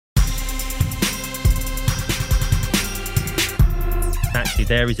society,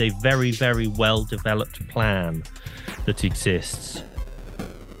 there is a very, very well-developed plan that exists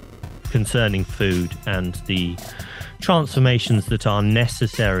concerning food and the transformations that are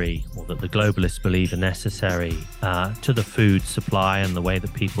necessary, or that the globalists believe are necessary, to the food supply and the way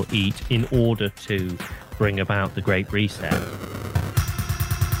that people eat in order to bring about the Great Reset.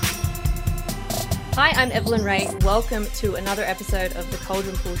 Hi, I'm Evelyn Rae. Welcome to another episode of the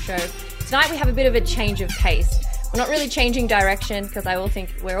Caldron Pool Show. Tonight we have a bit of a change of pace. We're not really changing direction because I all think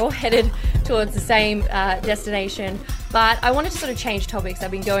we're all headed towards the same destination, but I wanted to sort of change topics.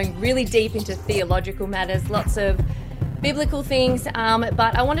 I've been going really deep into theological matters, lots of biblical things,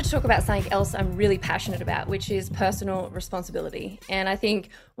 but I wanted to talk about something else I'm really passionate about, which is personal responsibility. And I think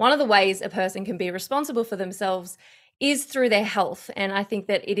one of the ways a person can be responsible for themselves is through their health. And I think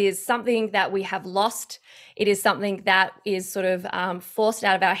that it is something that we have lost. It is something that is sort of forced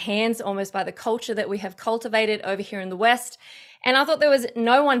out of our hands almost by the culture that we have cultivated over here in the West. And I thought there was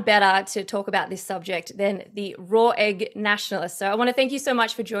no one better to talk about this subject than the raw egg nationalist. So I want to thank you so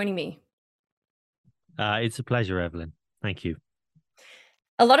much for joining me. It's a pleasure, Evelyn. Thank you.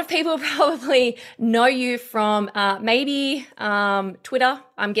 A lot of people probably know you from maybe Twitter.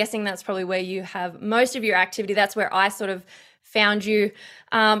 I'm guessing that's probably where you have most of your activity. That's where I sort of found you.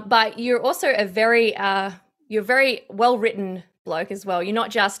 But you're also you're very well-written bloke as well. You're not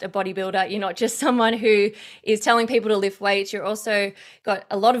just a bodybuilder. You're not just someone who is telling people to lift weights. You're also got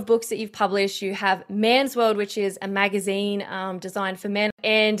a lot of books that you've published. You have Man's World, which is a magazine designed for men.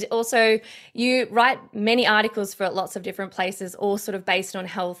 And also you write many articles for lots of different places, all sort of based on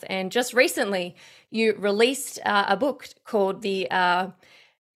health. And just recently you released a book called the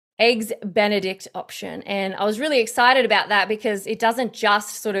Eggs Benedict option. And I was really excited about that because it doesn't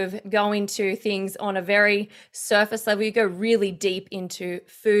just sort of go into things on a very surface level. You go really deep into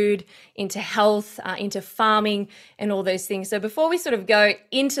food, into health, into farming and all those things. So before we sort of go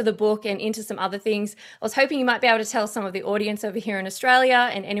into the book and into some other things, I was hoping you might be able to tell some of the audience over here in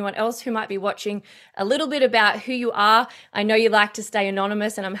Australia and anyone else who might be watching a little bit about who you are. I know you like to stay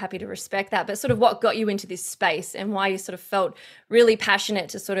anonymous and I'm happy to respect that, but sort of what got you into this space and why you sort of felt really passionate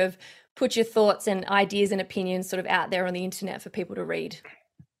to sort of put your thoughts and ideas and opinions sort of out there on the internet for people to read.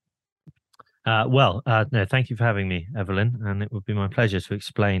 No, thank you for having me, Evelyn. And it would be my pleasure to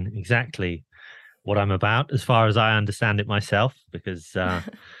explain exactly what I'm about as far as I understand it myself, because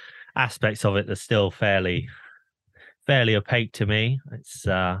aspects of it are still fairly opaque to me. It's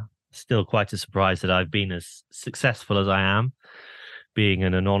still quite a surprise that I've been as successful as I am, being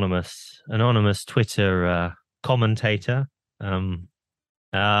an anonymous Twitter commentator.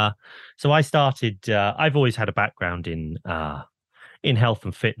 So I started, I've always had a background in health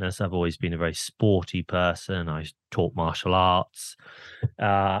and fitness. I've always been a very sporty person. I taught martial arts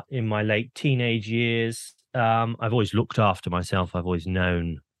in my late teenage years. I've always looked after myself. I've always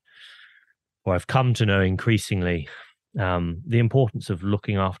known, or I've come to know increasingly, the importance of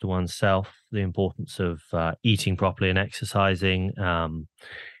looking after oneself, the importance of eating properly and exercising,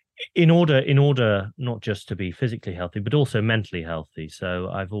 in order not just to be physically healthy, but also mentally healthy. So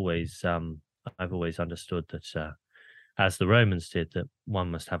I've always understood that, as the Romans did, that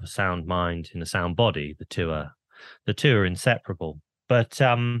one must have a sound mind in a sound body. The two are inseparable. But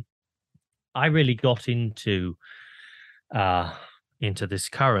I really got into this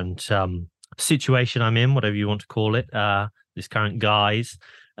current situation I'm in, whatever you want to call it, this current guise,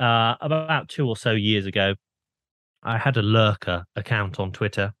 about 2 or so years ago. I had a lurker account on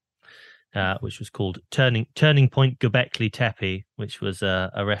Twitter, which was called Turning Point Göbekli Tepe, which was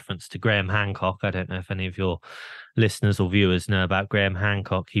a reference to Graham Hancock. I don't know if any of your listeners or viewers know about Graham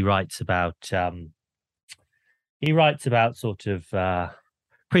Hancock. He writes about sort of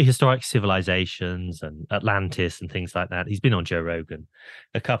prehistoric civilizations and Atlantis and things like that. He's been on Joe Rogan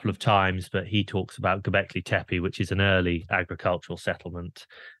a couple of times, but he talks about Göbekli Tepe, which is an early agricultural settlement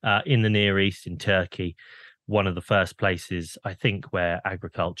in the Near East, in Turkey. One of the first places, I think, where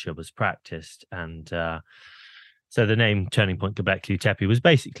agriculture was practiced. And so the name Turning Point Göbekli Tepe was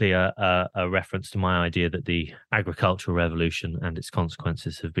basically a reference to my idea that the agricultural revolution and its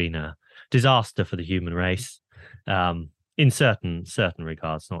consequences have been a disaster for the human race, in certain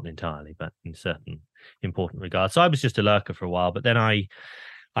regards, not entirely, but in certain important regards. So I was just a lurker for a while, but then I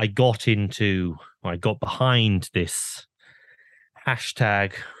got behind this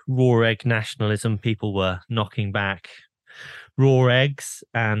hashtag raw egg nationalism. People were knocking back raw eggs,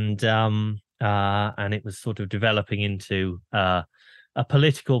 and it was sort of developing into a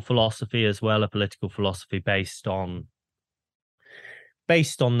political philosophy as well, a political philosophy based on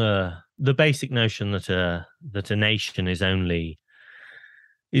the basic notion that a nation is only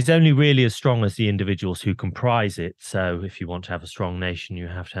is only really as strong as the individuals who comprise it. So if you want to have a strong nation, you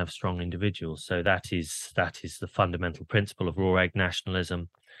have to have strong individuals. So that is the fundamental principle of raw egg nationalism,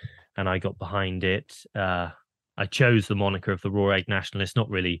 and I got behind it. I chose the moniker of the raw egg nationalist, not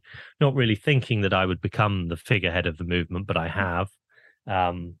really thinking that I would become the figurehead of the movement, but I have,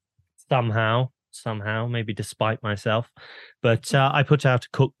 um, somehow, maybe despite myself. But I put out a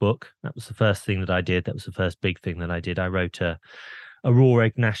cookbook. That was the first thing that I did. That was the first big thing that I did. I wrote a raw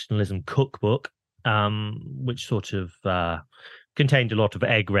egg nationalism cookbook, which sort of contained a lot of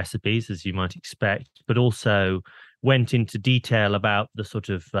egg recipes, as you might expect, but also went into detail about the sort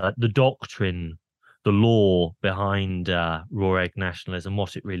of the doctrine, the law behind raw egg nationalism,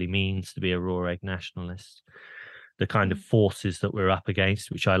 what it really means to be a raw egg nationalist, the kind of forces that we're up against,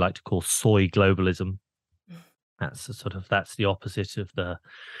 which I like to call soy globalism. That's the opposite of the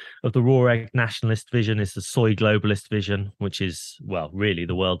raw egg nationalist vision, is the soy globalist vision, which is, well, really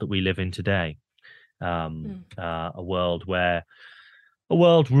the world that we live in today. A world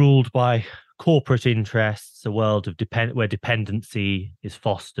ruled by corporate interests, a world of where dependency is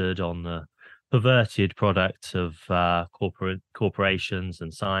fostered on the perverted products of corporations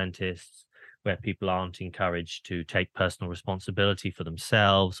and scientists, where people aren't encouraged to take personal responsibility for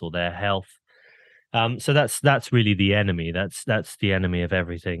themselves or their health. So that's really the enemy. That's the enemy of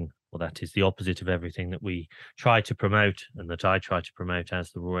everything. Well, that is the opposite of everything that we try to promote, and that I try to promote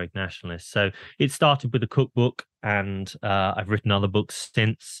as the raw egg nationalist. So it started with a cookbook, and I've written other books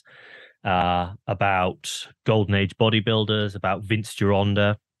since about golden age bodybuilders, about Vince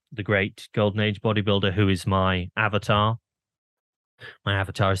Gironda, the great golden age bodybuilder, who is my avatar. My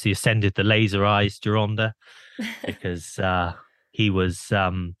avatar is the ascended, the laser eyes Gironda, because he was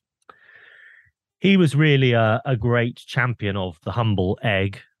really a great champion of the humble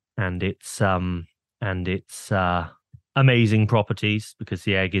egg and its amazing properties, because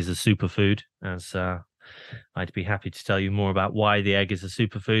the egg is a superfood. As I'd be happy to tell you more about why the egg is a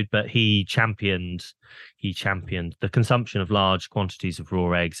superfood, but he championed the consumption of large quantities of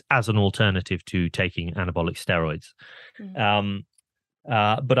raw eggs as an alternative to taking anabolic steroids.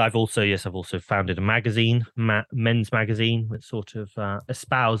 But I've also founded a magazine, men's magazine, which sort of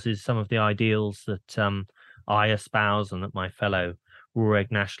espouses some of the ideals that I espouse, and that my fellow raw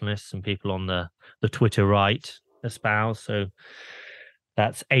egg nationalists and people on the Twitter right espouse. So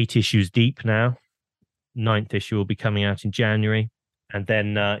that's 8 issues deep now. 9th issue will be coming out in January. And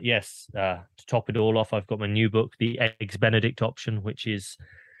then, to top it all off, I've got my new book, The Eggs Benedict Option, which is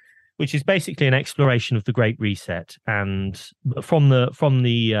basically an exploration of the Great Reset, and from the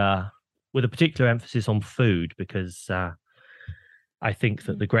with a particular emphasis on food, because I think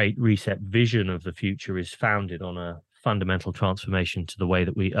that the Great Reset vision of the future is founded on a fundamental transformation to the way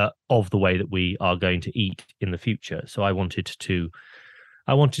that we are going to eat in the future. So I wanted to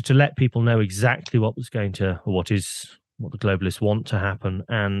let people know exactly what the globalists want to happen,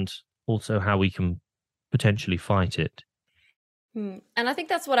 and also how we can potentially fight it. And I think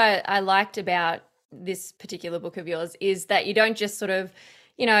that's what I liked about this particular book of yours, is that you don't just sort of,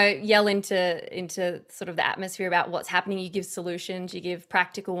 yell into sort of the atmosphere about what's happening. You give solutions, you give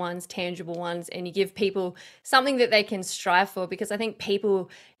practical ones, tangible ones, and you give people something that they can strive for, because I think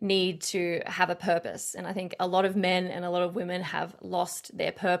people need to have a purpose. And I think a lot of men and a lot of women have lost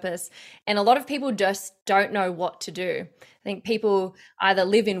their purpose, and a lot of people just don't know what to do. I think people either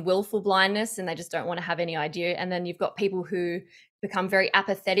live in willful blindness and they just don't want to have any idea. And then you've got people who become very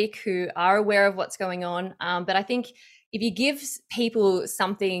apathetic, who are aware of what's going on. But I think if you give people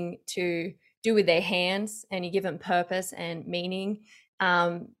something to do with their hands, and you give them purpose and meaning,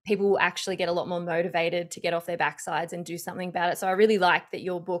 people will actually get a lot more motivated to get off their backsides and do something about it. So I really like that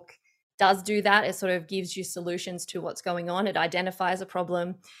your book does do that. It sort of gives you solutions to what's going on. It identifies a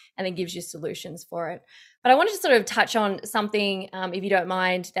problem and then gives you solutions for it. But I wanted to sort of touch on something, if you don't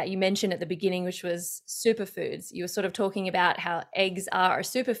mind, that you mentioned at the beginning, which was superfoods. You were sort of talking about how eggs are a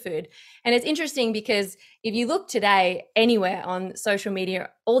superfood. And it's interesting because if you look today anywhere on social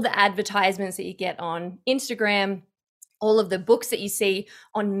media, all the advertisements that you get on Instagram, all of the books that you see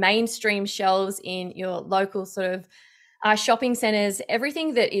on mainstream shelves in your local sort of shopping centers,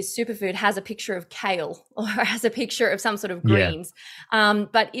 everything that is superfood has a picture of kale or has a picture of some sort of greens. Yeah.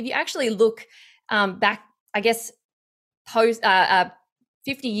 But if you actually look back, I guess, post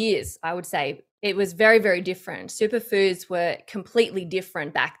 50 years, I would say, it was very, very different. Superfoods were completely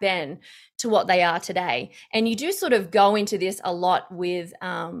different back then to what they are today. And you do sort of go into this a lot with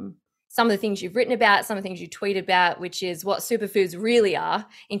some of the things you've written about, some of the things you tweet about, which is what superfoods really are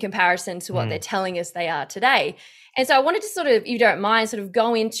in comparison to what they're telling us they are today. And so I wanted to sort of, if you don't mind, sort of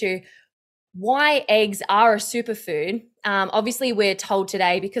go into why eggs are a superfood. Obviously, we're told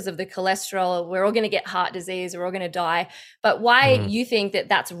today because of the cholesterol, we're all going to get heart disease, we're all going to die. But why you think that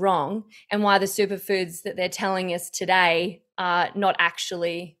that's wrong, and why the superfoods that they're telling us today are not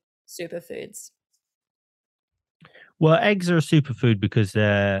actually superfoods? Well, eggs are a superfood because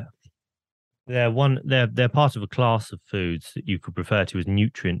they're part of a class of foods that you could refer to as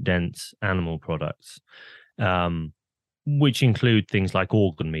nutrient dense animal products, which include things like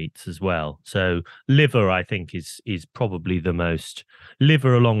organ meats as well. So liver, I think, is probably the most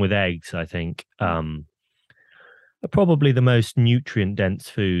liver along with eggs, I think, are probably the most nutrient dense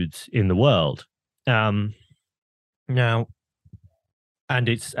foods in the world. Now, and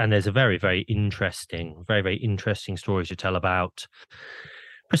there's a very interesting story to tell about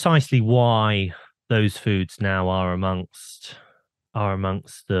precisely why those foods now are amongst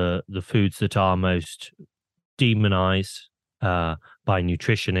the foods that are most demonized by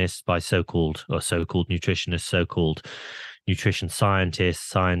nutritionists, by so-called nutritionists, so-called nutrition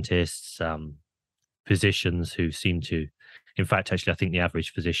scientists, physicians who seem to, in fact, actually, I think the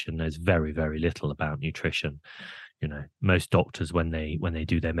average physician knows very little about nutrition. Most doctors, when they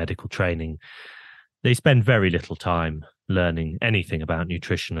do their medical training, they spend very little time learning anything about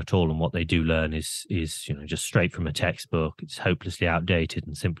nutrition at all, and what they do learn is just straight from a textbook. It's hopelessly outdated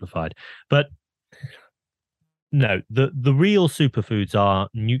and simplified. But no, the real superfoods are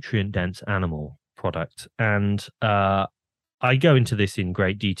nutrient dense animal products, and I go into this in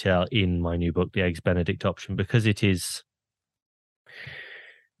great detail in my new book, The Eggs Benedict Option, because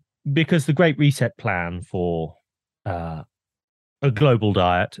the Great Reset plan for a global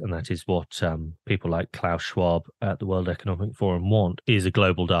diet, and that is what people like Klaus Schwab at the World Economic Forum want, is a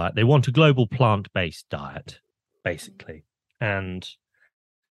global diet. They want a global plant-based diet, basically, and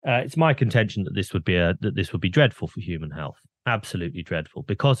it's my contention that this would be dreadful for human health, absolutely dreadful,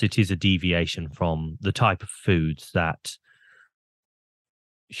 because it is a deviation from the type of foods that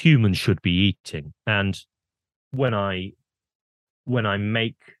humans should be eating. And when I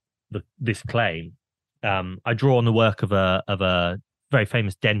make this claim, I draw on the work of a very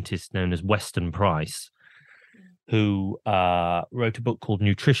famous dentist known as Weston Price, who wrote a book called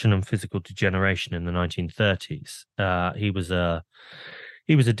Nutrition and Physical Degeneration in the 1930s.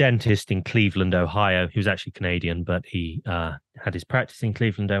 He was a dentist in Cleveland, Ohio. He was actually Canadian, but he had his practice in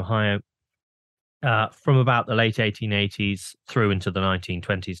Cleveland, Ohio, from about the late 1880s through into the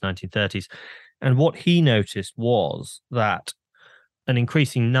 1920s, 1930s. And what he noticed was that an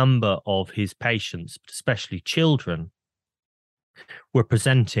increasing number of his patients, especially children, were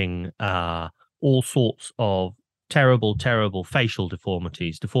presenting all sorts of terrible facial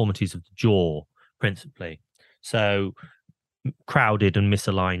deformities of the jaw, principally. So crowded and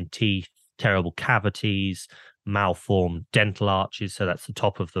misaligned teeth, terrible cavities, malformed dental arches, so that's the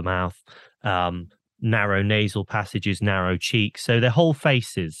top of the mouth, narrow nasal passages, narrow cheeks. So their whole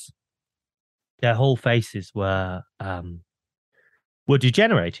faces were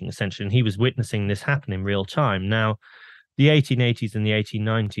degenerating, essentially, and he was witnessing this happen in real time. Now, the 1880s and the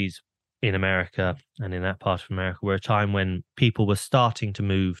 1890s in America and in that part of America were a time when people were starting to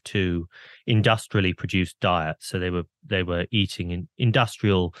move to industrially produced diets. So they were eating in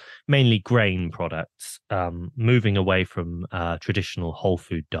industrial, mainly grain products, moving away from traditional whole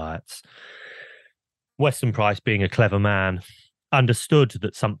food diets. Weston Price, being a clever man, understood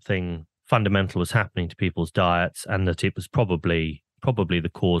that something fundamental was happening to people's diets, and that it was probably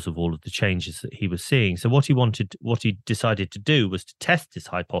the cause of all of the changes that he was seeing. So what he decided to do was to test this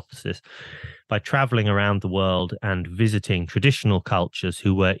hypothesis by traveling around the world and visiting traditional cultures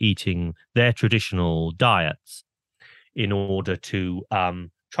who were eating their traditional diets in order to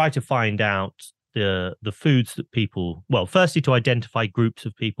try to find out the foods that people, well, firstly, to identify groups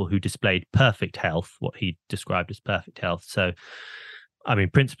of people who displayed perfect health, what he described as perfect health. So, I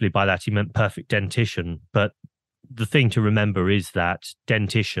mean, principally by that, he meant perfect dentition, but the thing to remember is that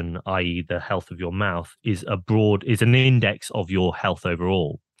dentition, i.e. the health of your mouth, is an index of your health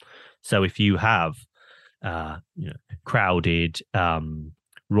overall. So if you have crowded,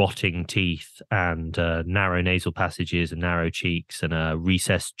 rotting teeth and narrow nasal passages and narrow cheeks and a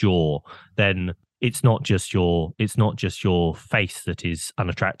recessed jaw, then it's not just your face that is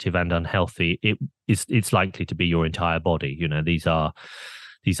unattractive and unhealthy. It's likely to be your entire body.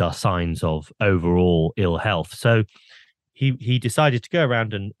 These are signs of overall ill health. So he decided to go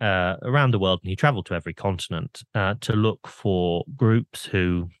around the world, and he traveled to every continent to look for groups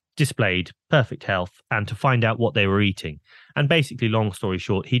who displayed perfect health and to find out what they were eating. And basically, long story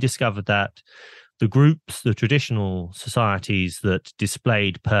short, he discovered that the traditional societies that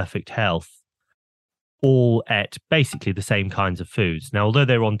displayed perfect health all ate basically the same kinds of foods. Now, although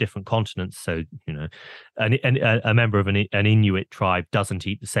they're on different continents, so a member of an Inuit tribe doesn't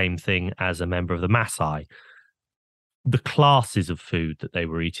eat the same thing as a member of the Maasai, the classes of food that they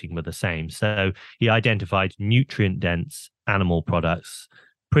were eating were the same. So he identified nutrient-dense animal products,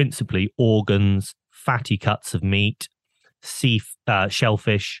 principally organs, fatty cuts of meat,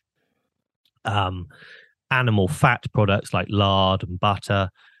 shellfish, animal fat products like lard and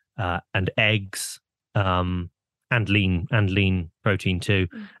butter, and eggs, and lean protein too,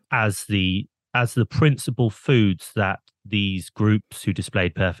 as the principal foods that these groups who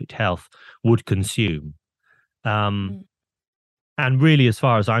displayed perfect health would consume. And really, as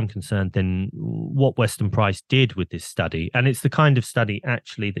far as I'm concerned, then what Weston Price did with this study, and it's the kind of study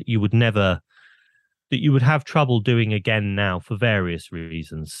actually that you would have trouble doing again now for various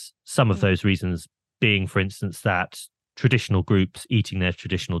reasons. Some of those reasons being, for instance, that traditional groups eating their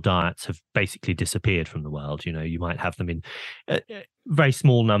traditional diets have basically disappeared from the world. You might have them in very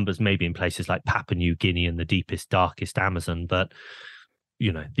small numbers, maybe in places like Papua New Guinea and the deepest, darkest Amazon, but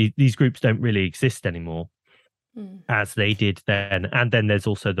these groups don't really exist anymore as they did then. And then there's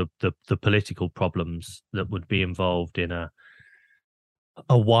also the political problems that would be involved in a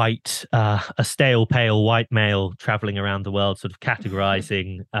stale, pale white male traveling around the world, sort of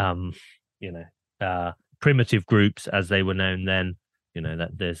categorizing, primitive groups as they were known then. That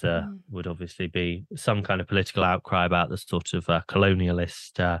there's would obviously be some kind of political outcry about the sort of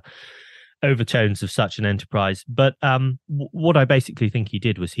colonialist overtones of such an enterprise. But what I basically think he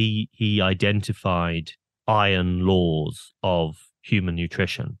did was he identified iron laws of human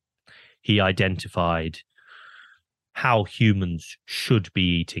nutrition. He identified how humans should be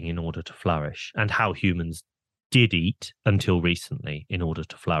eating in order to flourish, and how humans did eat until recently in order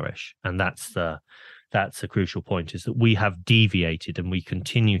to flourish. And that's the crucial point, is that we have deviated, and we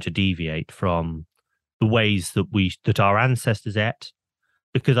continue to deviate from the ways that our ancestors ate,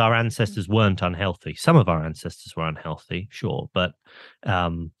 because our ancestors weren't unhealthy. Some of our ancestors were unhealthy, sure, but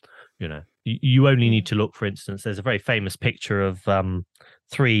you only need to look. For instance, there's a very famous picture of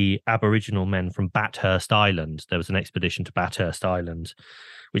 3 Aboriginal men from Bathurst Island. There was an expedition to Bathurst Island,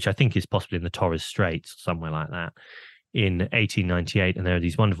 which I think is possibly in the Torres Straits, somewhere like that, in 1898. And there are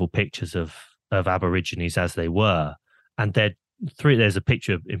these wonderful pictures of Aborigines as they were. And there's a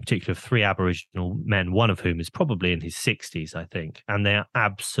picture in particular of 3 Aboriginal men, one of whom is probably in his 60s, I think. And they're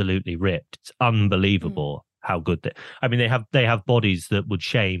absolutely ripped. It's unbelievable how good they have bodies that would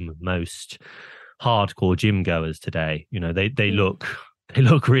shame most hardcore gym goers today. They look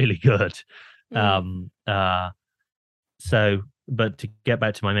really good. But to get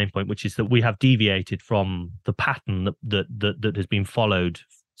back to my main point, which is that we have deviated from the pattern that has been followed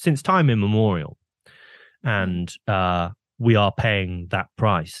since time immemorial, and we are paying that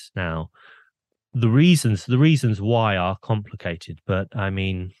price now. The reasons why are complicated, but I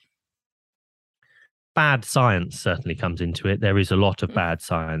mean, bad science certainly comes into it. There is a lot of bad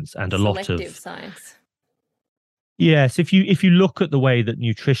science and a lot of selective science. Yes, if you look at the way that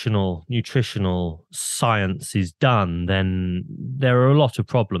nutritional science is done, then there are a lot of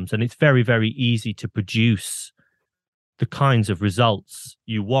problems, and it's very, very easy to produce the kinds of results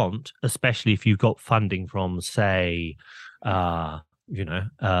you want, especially if you've got funding from, say, a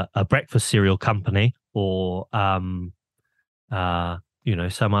breakfast cereal company, or some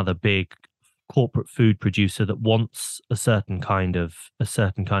other big corporate food producer that wants a certain kind of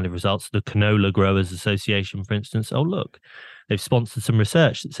results. The Canola Growers Association, for instance. Oh, look, they've sponsored some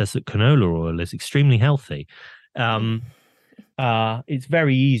research that says that canola oil is extremely healthy. It's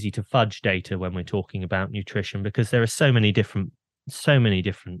very easy to fudge data when we're talking about nutrition, because there are so many different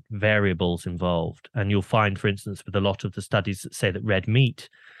variables involved. And you'll find, for instance, with a lot of the studies that say that red meat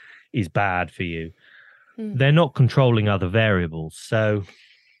is bad for you, they're not controlling other variables. So,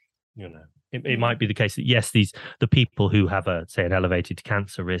 it might be the case that, yes, the people who have an elevated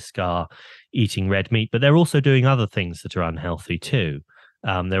cancer risk are eating red meat, but they're also doing other things that are unhealthy too.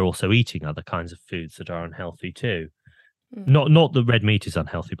 They're also eating other kinds of foods that are unhealthy too. Not that red meat is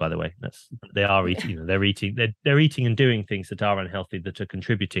unhealthy, by the way. They are eating. They're eating and doing things that are unhealthy, that are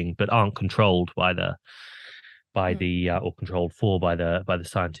contributing, but aren't controlled or controlled for by the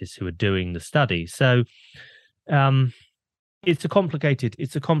scientists who are doing the study. So, it's a complicated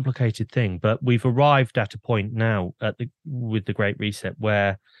thing, but we've arrived at a point now with the Great Reset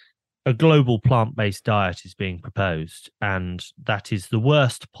where a global plant-based diet is being proposed, and that is the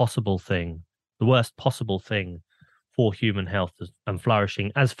worst possible thing for human health and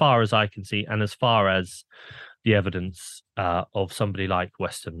flourishing, as far as I can see, and as far as the evidence of somebody like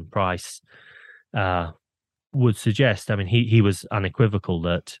Weston Price would suggest, I mean, he was unequivocal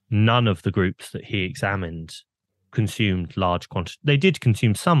that none of the groups that he examined consumed large quantities. They did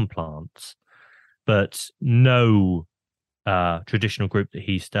consume some plants, but no traditional group that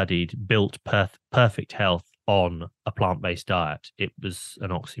he studied built perfect health on a plant-based diet. It was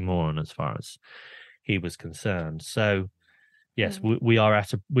an oxymoron as far as he was concerned. So yes, we are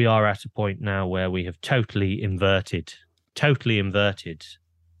at a point now where we have totally inverted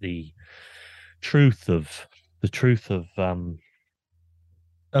the truth of the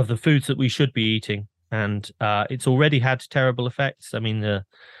foods that we should be eating, and it's already had terrible effects. I mean, the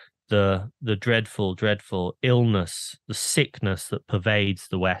dreadful illness, the sickness that pervades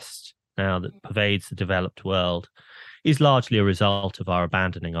the West now, that pervades the developed world, is largely a result of our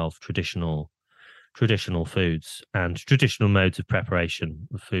abandoning of traditional foods and traditional modes of preparation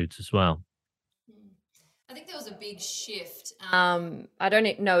of foods as well. I think there was a big shift. I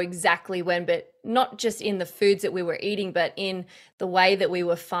don't know exactly when, but not just in the foods that we were eating, but in the way that we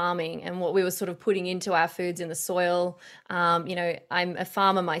were farming and what we were sort of putting into our foods in the soil. I'm a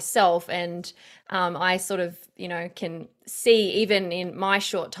farmer myself, and I sort of, can see even in my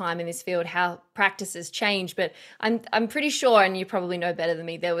short time in this field how practices change. But I'm pretty sure, and you probably know better than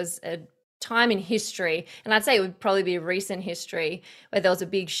me, there was a time in history, and I'd say it would probably be a recent history, where there was a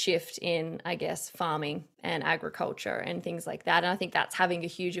big shift in, I guess, farming and agriculture and things like that. And I think that's having a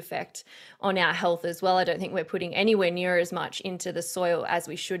huge effect on our health as well. I don't think we're putting anywhere near as much into the soil as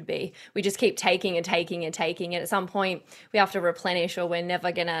we should be. We just keep taking and taking and taking. And at some point we have to replenish, or we're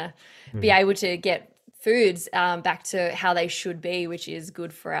never going to be able to get foods back to how they should be, which is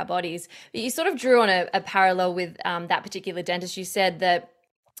good for our bodies. But you sort of drew on a parallel with that particular dentist. You said that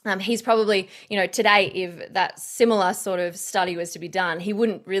he's probably, today, if that similar sort of study was to be done, he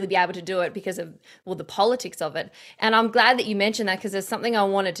wouldn't really be able to do it because of, the politics of it. And I'm glad that you mentioned that, because there's something I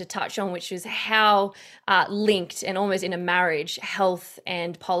wanted to touch on, which is how linked and almost in a marriage health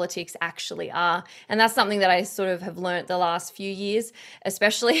and politics actually are. And that's something that I sort of have learned the last few years,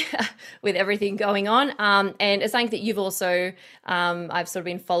 especially with everything going on. And it's something that you've also, I've sort of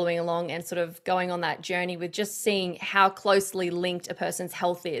been following along and sort of going on that journey with just seeing how closely linked a person's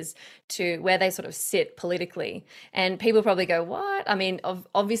health is to where they sort of sit politically. And people probably go, what? I mean,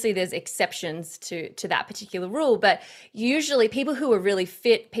 obviously there's exceptions to that particular rule, but usually people who are really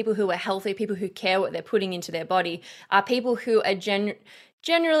fit, people who are healthy, people who care what they're putting into their body are people who are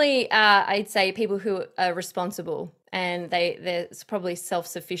generally, I'd say, people who are responsible, and they're probably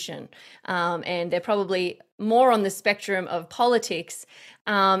self-sufficient, and they're probably more on the spectrum of politics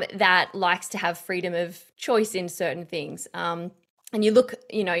that likes to have freedom of choice in certain things. And you look,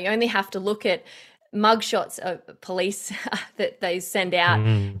 you only have to look at mugshots of police that they send out,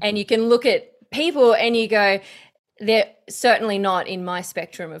 and you can look at people and you go, they're certainly not in my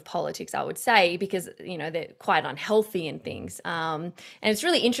spectrum of politics, I would say, because, they're quite unhealthy and things. And it's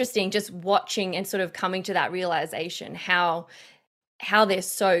really interesting just watching and sort of coming to that realization how they're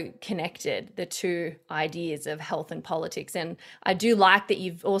so connected, the two ideas of health and politics. And I do like that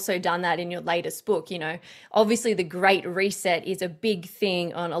you've also done that in your latest book. Obviously the Great Reset is a big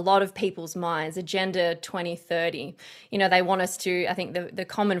thing on a lot of people's minds, Agenda 2030. They want us to, I think the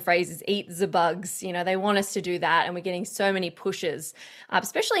common phrase is eat the bugs. They want us to do that. And we're getting so many pushes,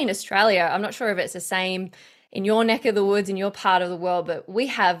 especially in Australia. I'm not sure if it's the same in your neck of the woods, in your part of the world, but we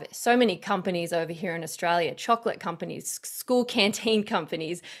have so many companies over here in Australia, chocolate companies, school canteen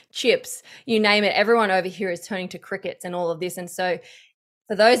companies, chips, you name it. Everyone over here is turning to crickets and all of this. And so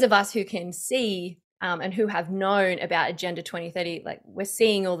for those of us who can see and who have known about Agenda 2030, like, we're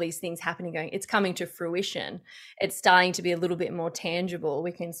seeing all these things happening, going, it's coming to fruition. It's starting to be a little bit more tangible.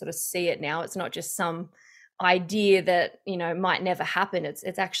 We can sort of see it now. It's not just some idea that, might never happen.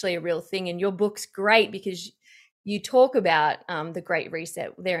 It's actually a real thing. And your book's great because you talk about the Great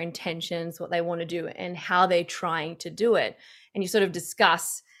Reset, their intentions, what they want to do, and how they're trying to do it. And you sort of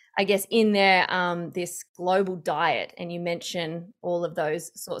discuss, I guess, in there this global diet, and you mention all of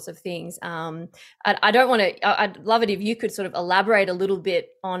those sorts of things. I'd love it if you could sort of elaborate a little bit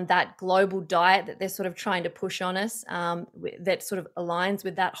on that global diet that they're sort of trying to push on us, that sort of aligns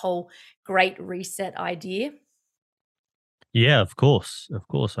with that whole Great Reset idea. Yeah, of course,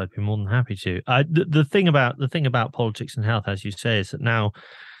 I'd be more than happy to. The thing about politics and health, as you say, is that now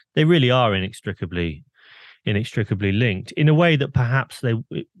they really are inextricably linked in a way that perhaps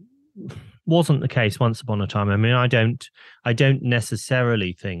it wasn't the case once upon a time. I mean, I don't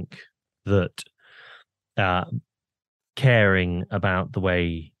necessarily think that caring about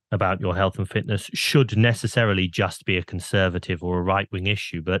about your health and fitness should necessarily just be a conservative or a right-wing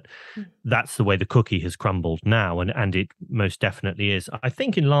issue, but that's the way the cookie has crumbled now, and it most definitely is. I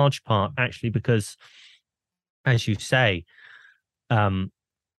think in large part actually because as you say,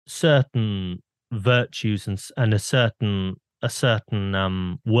 certain virtues and a certain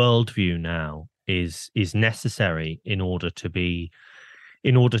worldview now is necessary in order to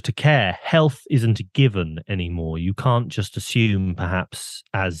care. Health isn't a given anymore. You can't just assume, perhaps,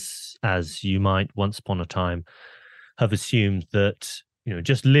 as you might once upon a time have assumed, that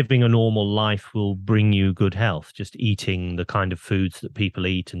just living a normal life will bring you good health. Just eating the kind of foods that people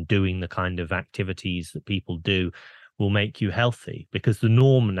eat and doing the kind of activities that people do will make you healthy, because the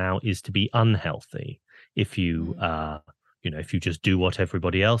norm now is to be unhealthy if you if you just do what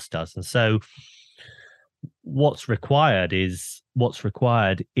everybody else does. And so what's required is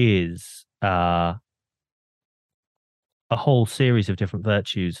a whole series of different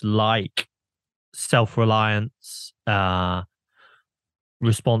virtues, like self-reliance,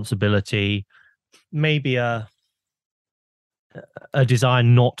 responsibility, maybe a desire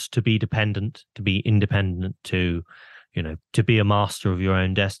not to be dependent, to be independent, to be a master of your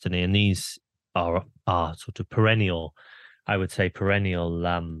own destiny. And these are sort of perennial, I would say,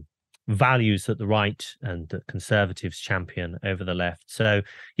 values that the right and that conservatives champion over the left. So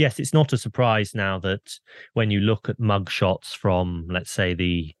yes, it's not a surprise now that when you look at mugshots from, let's say,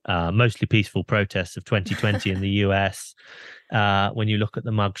 the mostly peaceful protests of 2020 in the US, when you look at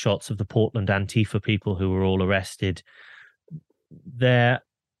the mugshots of the Portland Antifa people who were all arrested, they're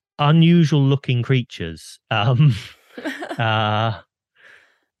unusual looking creatures. Not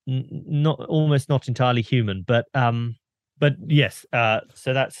almost not entirely human, but yes.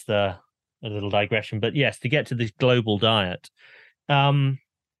 So that's a little digression. But yes, to get to this global diet,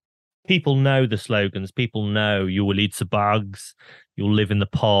 people know the slogans. People know you will eat the bugs, you'll live in the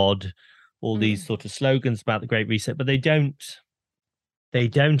pod, all these sort of slogans about the Great Reset, but they don't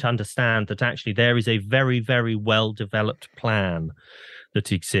understand that actually there is a very, very well developed plan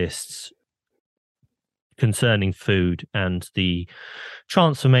that exists concerning food and the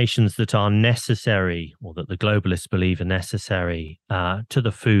transformations that are necessary, or that the globalists believe are necessary, to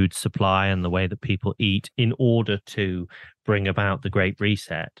the food supply and the way that people eat in order to bring about the Great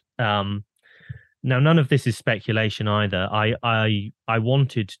Reset. Now, none of this is speculation either. I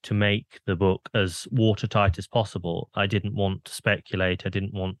wanted to make the book as watertight as possible. I didn't want to speculate. I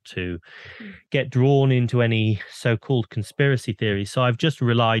didn't want to get drawn into any so-called conspiracy theories. So I've just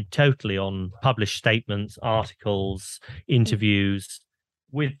relied totally on published statements, articles, interviews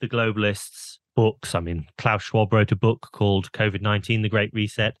with the globalists, books. I mean, Klaus Schwab wrote a book called COVID-19, The Great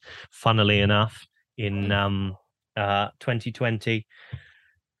Reset, funnily enough, in 2020.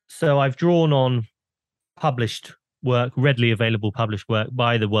 So I've drawn on published work, readily available published work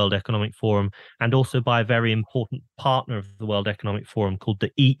by the World Economic Forum, and also by a very important partner of the World Economic Forum called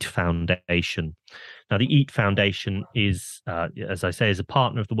the EAT Foundation. Now, the EAT Foundation is, as I say, is a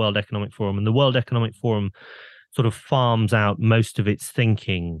partner of the World Economic Forum, and the World Economic Forum sort of farms out most of its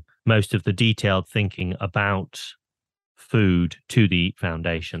thinking, most of the detailed thinking about food to the EAT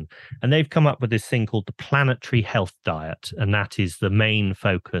Foundation. And they've come up with this thing called the planetary health diet, and that is the main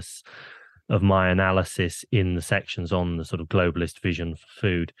focus of my analysis in the sections on the sort of globalist vision for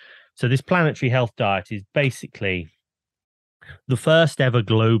food. So this planetary health diet is basically the first ever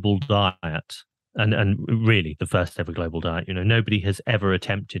global diet, and really the first ever global diet. Nobody has ever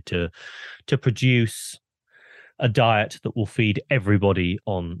attempted to produce a diet that will feed everybody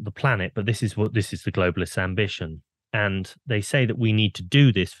on the planet, but this is the globalist ambition. And they say that we need to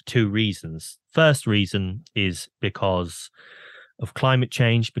do this for two reasons. First reason is because of climate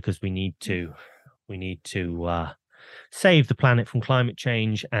change, because we need to save the planet from climate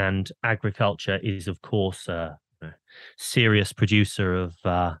change, and agriculture is, of course, a serious producer of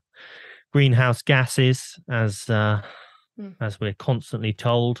greenhouse gases, as we're constantly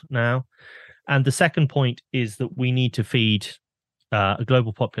told now. And the second point is that we need to feed a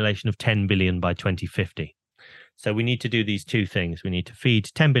global population of 10 billion by 2050. So we need to do these two things. We need to feed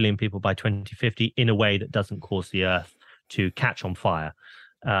 10 billion people by 2050 in a way that doesn't cause the Earth to catch on fire,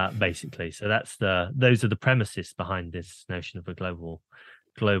 basically. So those are the premises behind this notion of a global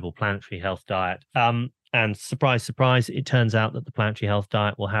planetary health diet. And surprise, surprise, it turns out that the planetary health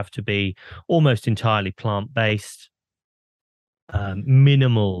diet will have to be almost entirely plant-based,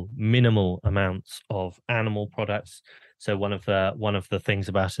 minimal amounts of animal products. So one of the things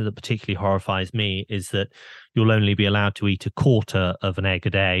about it that particularly horrifies me is that you'll only be allowed to eat a quarter of an egg a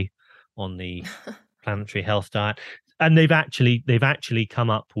day on the planetary health diet. And they've actually come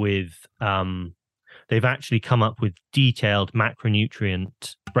up with detailed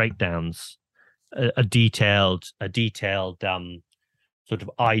macronutrient breakdowns, a detailed sort of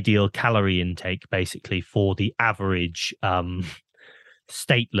ideal calorie intake, basically, for the average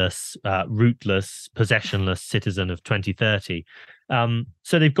stateless, rootless, possessionless citizen of 2030.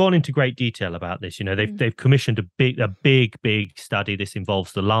 So they've gone into great detail about this. They've commissioned a big study. This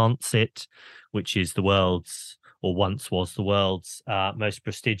involves the Lancet, which is the world's, or once was the world's, most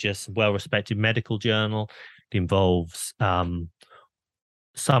prestigious, well-respected medical journal. It involves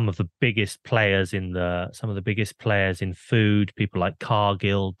some of the biggest players in food, people like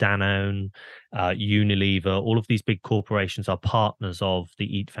Cargill, Danone, Unilever. All of these big corporations are partners of the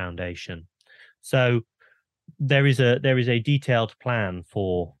Eat Foundation. So there is a detailed plan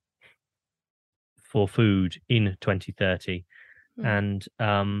for food in 2030, and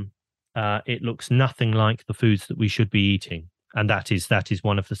it looks nothing like the foods that we should be eating. And that is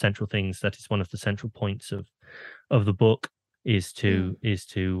one of the central things. That is one of the central points of the book, is to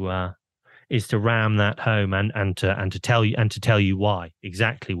ram that home and to tell you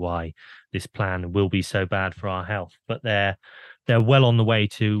exactly why this plan will be so bad for our health. But they're well on the way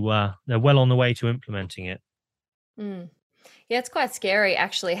to implementing it. Yeah, it's quite scary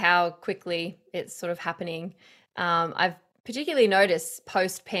actually how quickly it's sort of happening. I've particularly noticed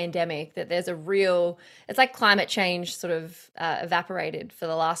post-pandemic that there's it's like climate change sort of evaporated for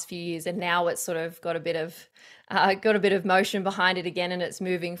the last few years, and now it's sort of got a bit of motion behind it again, and it's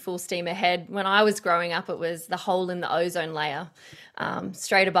moving full steam ahead. When I was growing up, it was the hole in the ozone layer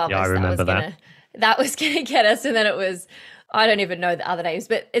straight above us. I remember that was gonna get us, and then it was, I don't even know the other names,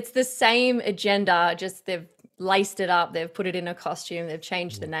 but it's the same agenda, just they've laced it up, they've put it in a costume, they've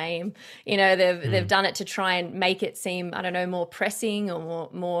changed the name, they've done it to try and make it seem, I don't know, more pressing or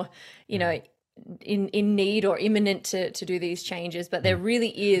more in need or imminent to do these changes. But there really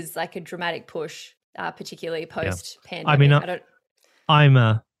is like a dramatic push, particularly post pandemic. I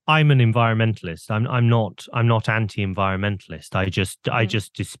mean, I'm an environmentalist. I'm not anti-environmentalist. I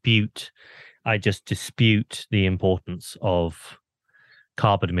just dispute the importance of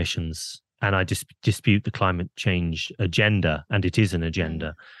carbon emissions, and I dispute the climate change agenda, and it is an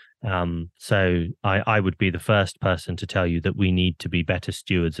agenda. So I would be the first person to tell you that we need to be better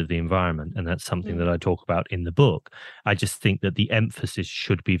stewards of the environment, and that's something that I talk about in the book. I just think that the emphasis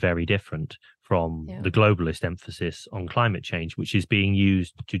should be very different from the globalist emphasis on climate change, which is being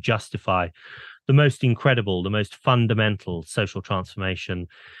used to justify the most incredible, the most fundamental social transformation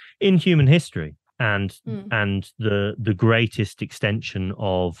in human history, and the greatest extension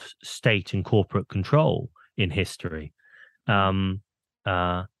of state and corporate control in history.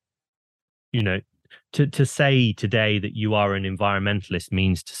 To say today that you are an environmentalist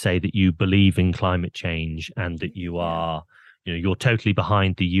means to say that you believe in climate change, and that you are, you're totally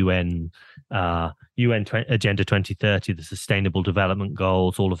behind the UN Agenda 2030, the Sustainable Development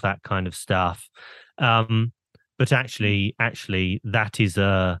Goals, all of that kind of stuff. But actually, that is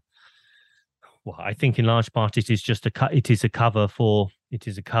I think in large part it is just a cover for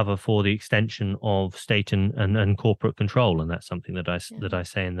the extension of state and corporate control, and that's something that I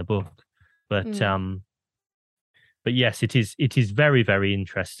say in the book. But yes, it is very, very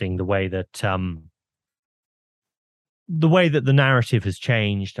interesting the way that the narrative has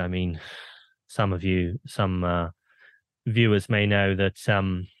changed. I mean, some viewers may know that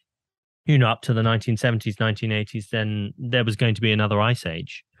up to the 1970s, 1980s, then there was going to be another ice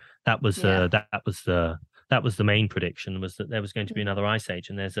age. That was the main prediction, was that there was going to be another ice age.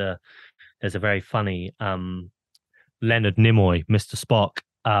 And there's a very funny Leonard Nimoy, Mr. Spock,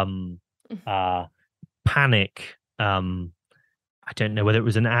 panic. I don't know whether it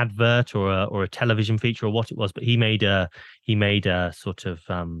was an advert or a television feature or what it was, but he made a sort of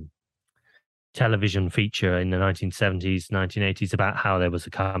television feature in the 1970s, 1980s about how there was a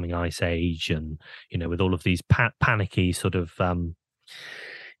coming ice age, and with all of these panicky sort of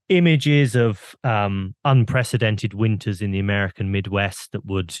images of unprecedented winters in the American Midwest that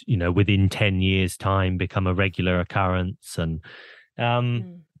would, within 10 years' time become a regular occurrence. And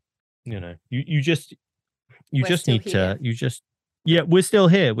you just need to, we're still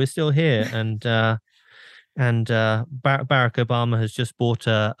here. And Barack Obama has just bought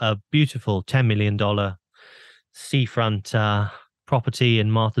a beautiful $10 million seafront property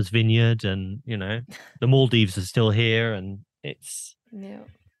in Martha's Vineyard, and the Maldives are still here, and it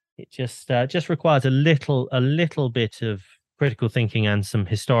just requires a little bit of critical thinking and some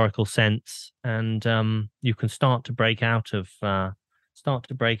historical sense, and you can start to break out of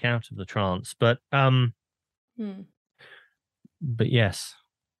the trance. But yes.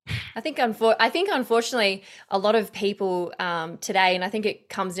 I think unfortunately a lot of people today, and I think it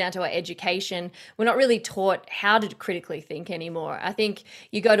comes down to our education, we're not really taught how to critically think anymore. I think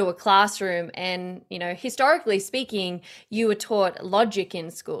you go to a classroom and, historically speaking, you were taught logic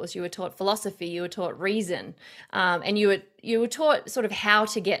in schools, you were taught philosophy, you were taught reason, and you were taught sort of how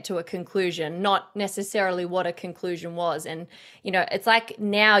to get to a conclusion, not necessarily what a conclusion was. And, it's like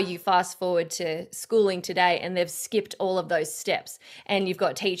now you fast forward to schooling today and they've skipped all of those steps. And you've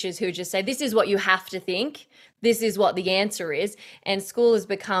got teachers who just say, this is what you have to think. This is what the answer is. And school has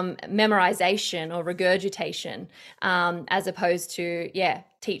become memorization or regurgitation, as opposed to,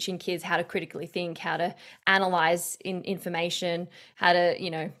 teaching kids how to critically think, how to analyze information, how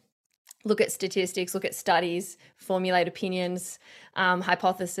to, look at statistics, look at studies, formulate opinions,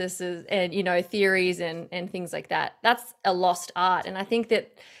 hypotheses, and, theories and things like that. That's a lost art. And I think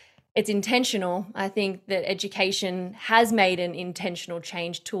that it's intentional. I think that education has made an intentional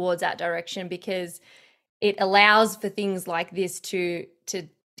change towards that direction, because it allows for things like this to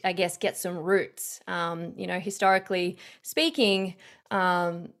I guess, get some roots. Historically speaking,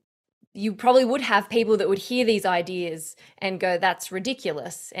 you probably would have people that would hear these ideas and go, that's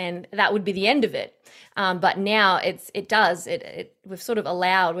ridiculous. And that would be the end of it. But now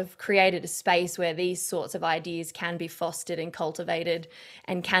we've created a space where these sorts of ideas can be fostered and cultivated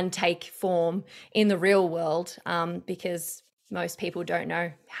and can take form in the real world, because most people don't know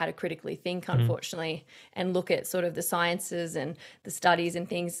how to critically think, unfortunately, and look at sort of the sciences and the studies and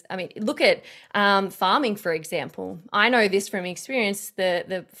things. I mean, look at farming, for example. I know this from experience.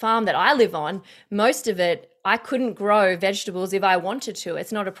 The farm that I live on, most of it, I couldn't grow vegetables if I wanted to.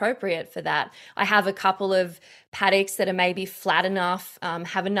 It's not appropriate for that. I have a couple of paddocks that are maybe flat enough,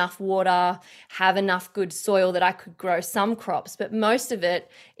 have enough water, have enough good soil that I could grow some crops, but most of it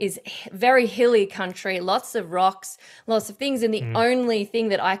is very hilly country, lots of rocks, lots of things, and the only thing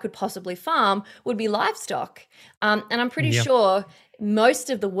that I could possibly farm would be livestock. And I'm pretty sure most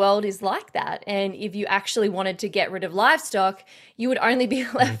of the world is like that. And if you actually wanted to get rid of livestock, you would only be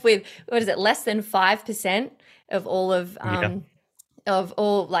left with, less than 5% of all of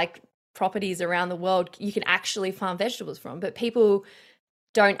all like properties around the world you can actually farm vegetables from. But people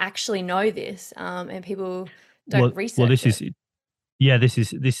don't actually know this, and people don't research it. This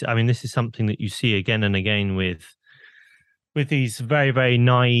is something that you see again and again with these very, very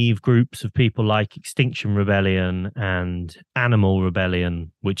naive groups of people like Extinction Rebellion and Animal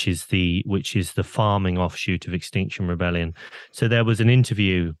Rebellion, which is the farming offshoot of Extinction Rebellion. So there was an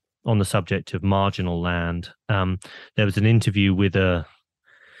interview on the subject of marginal land. There was an interview with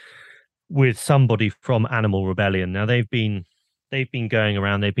somebody from Animal Rebellion. Now they've been going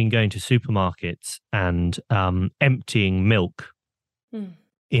around. They've been going to supermarkets and emptying milk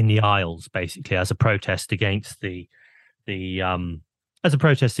in the aisles, basically, as a protest against the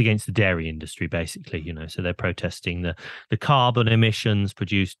dairy industry, basically. So they're protesting the carbon emissions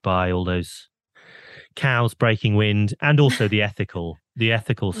produced by all those cows breaking wind, and also the ethical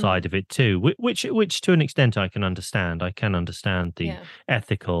side of it too, which to an extent I can understand. I can understand the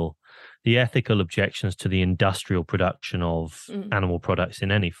ethical objections to the industrial production of animal products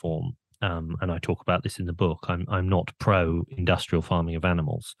in any form. And I talk about this in the book. I'm not pro industrial farming of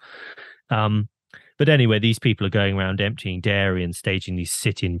animals. But anyway, these people are going around emptying dairy and staging these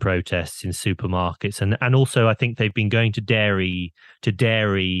sit-in protests in supermarkets, and also I think they've been going to dairy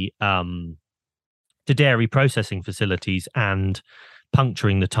processing facilities and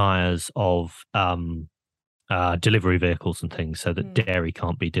puncturing the tires of delivery vehicles and things, so that dairy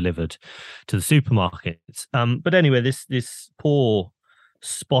can't be delivered to the supermarkets. But anyway, this poor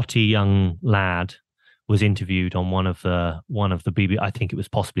spotty young lad was interviewed on one of the BBC, I think it was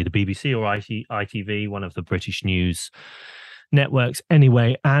possibly the BBC or ITV, one of the British news networks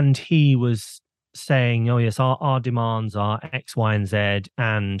anyway, and he was saying, oh yes, our demands are X, Y, and Z,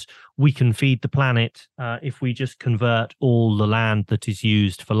 and we can feed the planet if we just convert all the land that is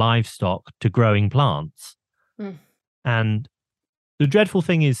used for livestock to growing plants. And the dreadful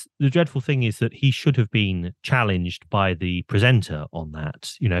thing is that he should have been challenged by the presenter on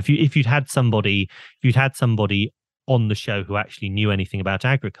that. If you'd had somebody on the show who actually knew anything about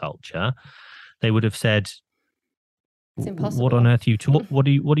agriculture, they would have said, "It's impossible. What on earth what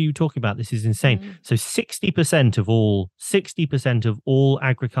are you talking about? This is insane." So 60% of all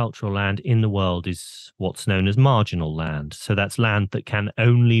agricultural land in the world is what's known as marginal land. So that's land that can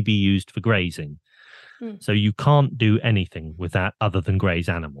only be used for grazing. So you can't do anything with that other than graze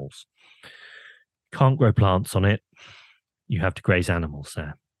animals. Can't grow plants on it. You have to graze animals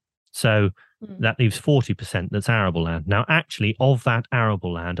there. So that leaves 40% that's arable land. Now, actually, of that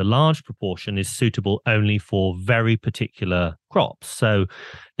arable land, a large proportion is suitable only for very particular crops. So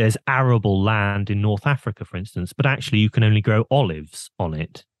there's arable land in North Africa, for instance, but actually you can only grow olives on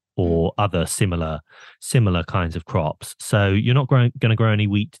it or other similar kinds of crops. So you're not going to grow any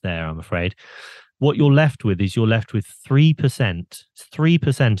wheat there, I'm afraid. what you're left with is 3%.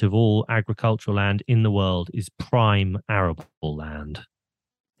 3% of all agricultural land in the world is prime arable land.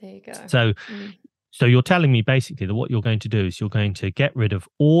 There you go. So you're telling me basically that what you're going to do is you're going to get rid of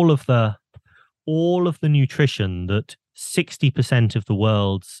all of the nutrition that 60% of the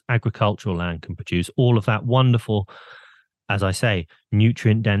world's agricultural land can produce, all of that wonderful, as I say,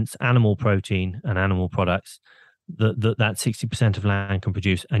 nutrient dense animal protein and animal products that 60% of land can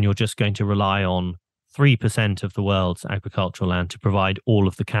produce, and you're just going to rely on 3% of the world's agricultural land to provide all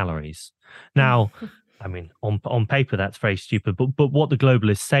of the calories. Now, I mean, on paper, that's very stupid. But what the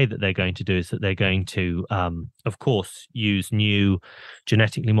globalists say that they're going to do is that they're going to, of course, use new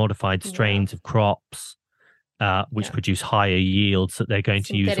genetically modified strains of crops, which produce higher yields. That they're going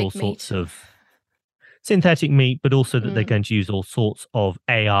to use all sorts of synthetic meat, but also that they're going to use all sorts of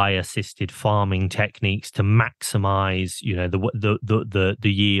AI-assisted farming techniques to maximize, the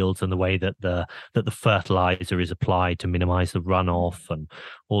yields and the way that the fertilizer is applied to minimize the runoff and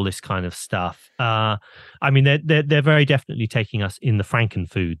all this kind of stuff. I mean, they're very definitely taking us in the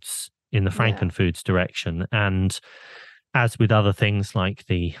Frankenfoods direction, and as with other things like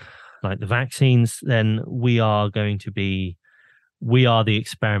the vaccines, then we are the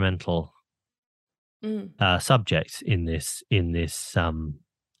experimental subjects in this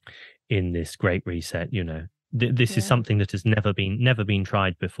great reset. This is something that has never been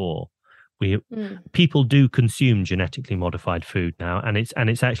tried before. People do consume genetically modified food now, and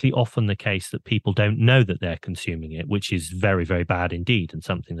it's actually often the case that people don't know that they're consuming it, which is very, very bad indeed, and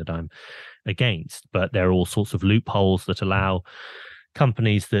something that I'm against. But there are all sorts of loopholes that allow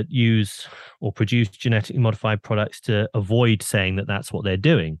companies that use or produce genetically modified products to avoid saying that that's what they're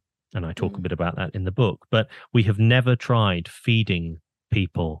doing. And I talk a bit about that in the book. But we have never tried feeding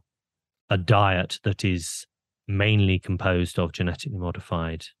people a diet that is mainly composed of genetically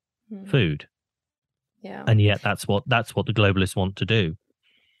modified food. Yeah. And yet that's what the globalists want to do.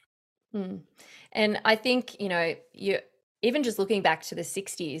 And I think, you even just looking back to the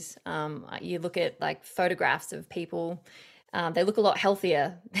 60s, you look at like photographs of people, they look a lot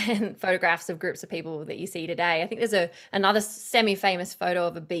healthier than photographs of groups of people that you see today. I think there's another semi-famous photo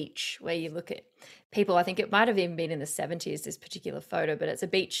of a beach where you look at people. I think it might have even been in the 70s, this particular photo, but it's a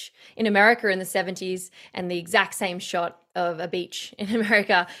beach in America in the 70s and the exact same shot of a beach in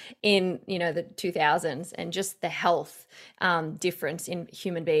America in, the 2000s. And just the health difference in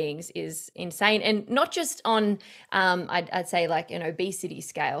human beings is insane. And not just on, I'd say like an obesity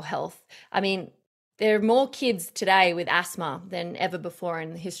scale health. I mean, there are more kids today with asthma than ever before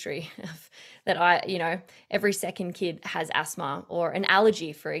in the history of that. Every second kid has asthma or an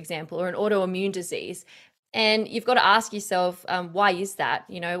allergy, for example, or an autoimmune disease. And you've got to ask yourself, why is that?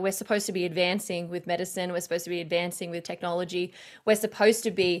 We're supposed to be advancing with medicine. We're supposed to be advancing with technology. We're supposed to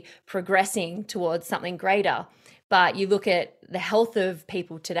be progressing towards something greater. But you look at the health of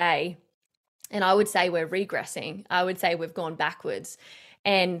people today, and I would say we're regressing. I would say we've gone backwards.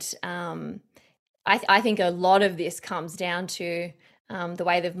 And I think a lot of this comes down to the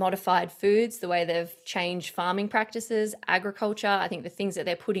way they've modified foods, the way they've changed farming practices, agriculture. I think the things that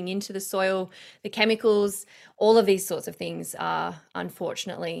they're putting into the soil, the chemicals, all of these sorts of things are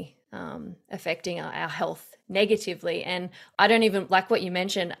unfortunately affecting our health negatively. And I don't even, like what you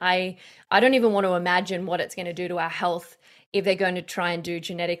mentioned, I don't even want to imagine what it's going to do to our health if they're going to try and do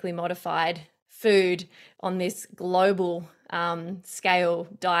genetically modified food on this global scale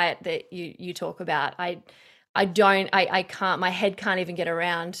diet that you talk about. I can't, my head can't even get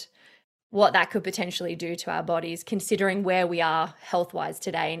around what that could potentially do to our bodies, considering where we are health-wise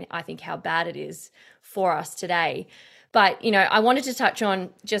today, and I think how bad it is for us today. But, I wanted to touch on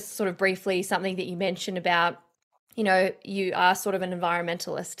just sort of briefly something that you mentioned about, you are sort of an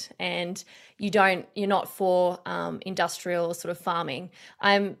environmentalist and you're not for industrial sort of farming.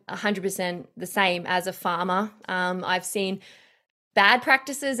 I'm 100% the same as a farmer. I've seen bad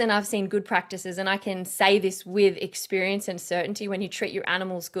practices and I've seen good practices, and I can say this with experience and certainty. When you treat your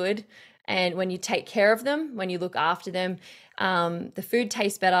animals good and when you take care of them, when you look after them, the food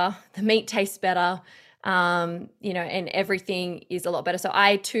tastes better, the meat tastes better, and everything is a lot better. So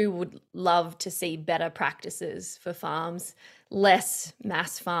I too would love to see better practices for farms, less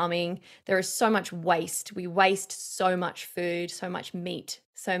mass farming. There is so much waste. We waste so much food, so much meat,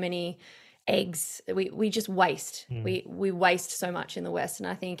 so many eggs. We just waste. We waste so much in the West. And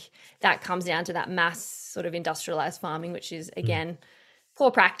I think that comes down to that mass sort of industrialized farming, which is, again, poor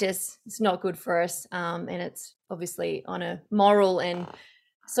practice. It's not good for us. And it's obviously on a moral and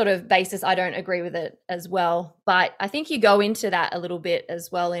sort of basis, I don't agree with it as well. But I think you go into that a little bit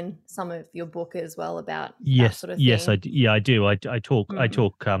as well in some of your book as well about that sort of thing. Yes, I do. I talk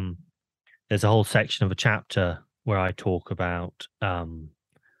there's a whole section of a chapter where I talk about.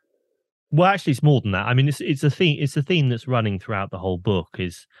 Well, actually, it's more than that. I mean, it's a theme. It's a theme that's running throughout the whole book.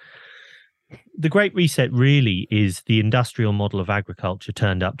 Is the Great Reset really is the industrial model of agriculture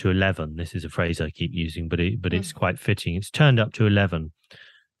turned up to 11. This is a phrase I keep using, but it's quite fitting. It's turned up to 11.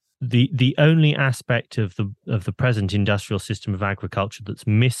 The only aspect of the present industrial system of agriculture that's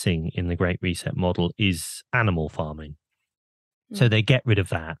missing in the Great Reset model is animal farming. So they get rid of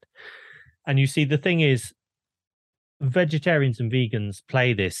that. And you see, the thing is, vegetarians and vegans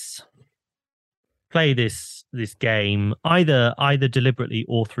play this game either deliberately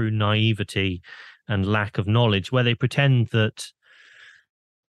or through naivety and lack of knowledge, where they pretend that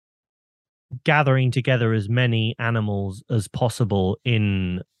gathering together as many animals as possible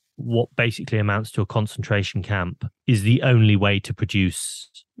in what basically amounts to a concentration camp is the only way to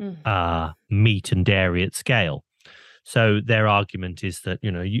produce meat and dairy at scale. So their argument is that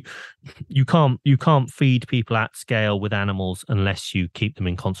you can't feed people at scale with animals unless you keep them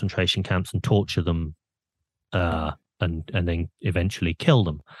in concentration camps and torture them, and then eventually kill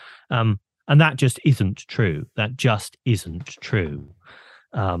them. And that just isn't true. That just isn't true.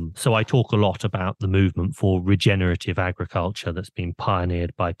 So I talk a lot about the movement for regenerative agriculture that's been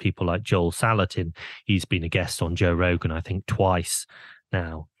pioneered by people like Joel Salatin. He's been a guest on Joe Rogan, I think, twice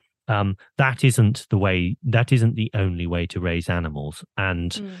now. That isn't the way. That isn't the only way to raise animals.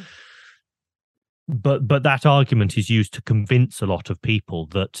 And but that argument is used to convince a lot of people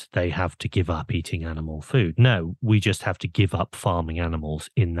that they have to give up eating animal food. No, we just have to give up farming animals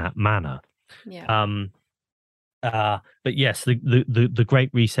in that manner. Yeah. But yes, the Great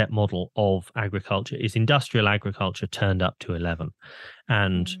Reset model of agriculture is industrial agriculture turned up to 11.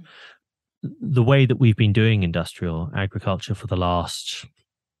 And the way that we've been doing industrial agriculture for the last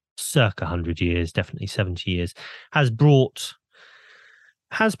circa 100 years, definitely 70 years, has brought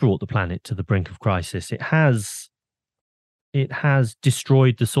the planet to the brink of crisis. It has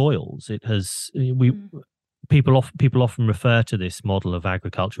destroyed the soils. It has people often refer to this model of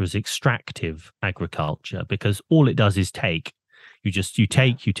agriculture as extractive agriculture, because all it does is take. You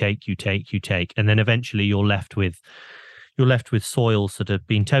take, and then eventually you're left with soils that have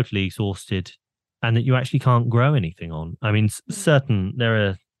been totally exhausted and that you actually can't grow anything on. I mean, there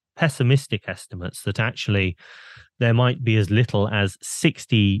are pessimistic estimates that actually there might be as little as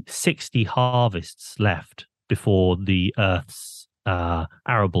 60 harvests left before the Earth's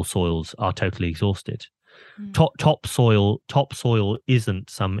arable soils are totally exhausted. Topsoil isn't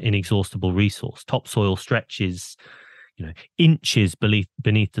some inexhaustible resource. Topsoil stretches, inches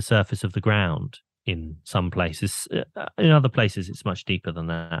beneath the surface of the ground in some places. In other places, it's much deeper than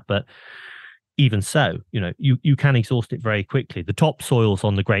that. But even so, you can exhaust it very quickly. The topsoils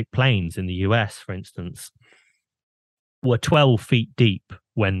on the Great Plains in the US, for instance, were 12 feet deep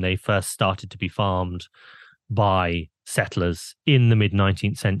when they first started to be farmed by settlers in the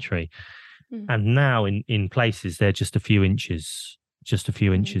mid-19th century. And now in places they're just a few inches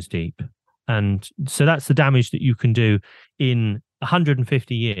deep. And so that's the damage that you can do in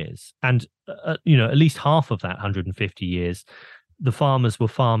 150 years. And at least half of that 150 years, the farmers were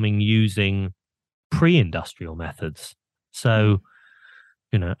farming using pre-industrial methods. So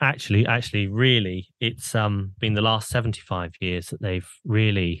actually really it's been the last 75 years that they've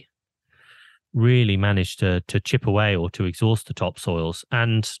really managed to chip away or to exhaust the topsoils.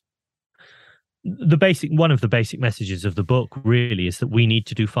 And one of the basic messages of the book really is that we need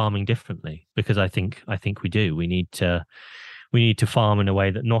to do farming differently, because I think we do. We need to farm in a way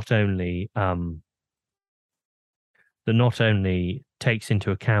that not only takes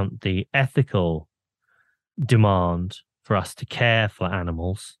into account the ethical demand for us to care for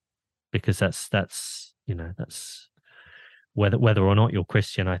animals, because that's whether or not you're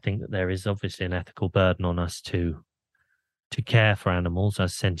Christian, I think that there is obviously an ethical burden on us to care for animals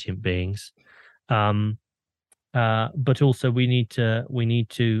as sentient beings. But also we need to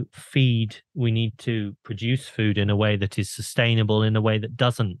produce food in a way that is sustainable, in a way that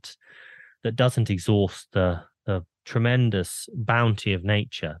doesn't exhaust the tremendous bounty of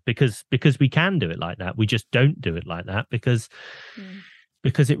nature, because we can do it like that. We just don't do it like that because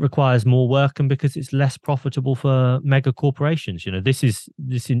it requires more work and because it's less profitable for mega corporations. This is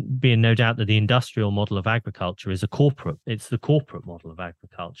being no doubt that the industrial model of agriculture is it's the corporate model of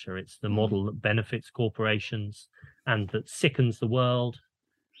agriculture. It's the model that benefits corporations and that sickens the world.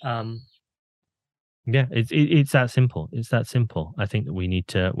 It's that simple. It's that simple. I think that we need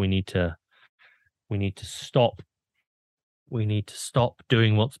to stop. We need to stop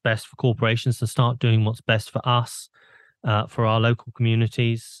doing what's best for corporations and start doing what's best for us, for our local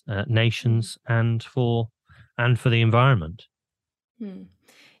communities, nations, and for the environment.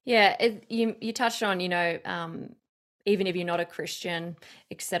 Yeah, you touched on, even if you're not a Christian,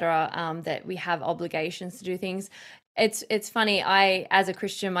 etc., that we have obligations to do things. It's funny. I, as a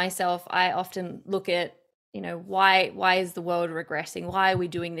Christian myself, I often look at, why is the world regressing? Why are we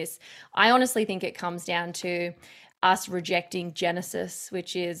doing this? I honestly think it comes down to us rejecting Genesis,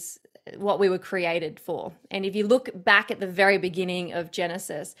 which is what we were created for. And if you look back at the very beginning of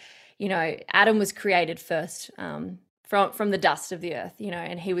Genesis, Adam was created first. From the dust of the earth,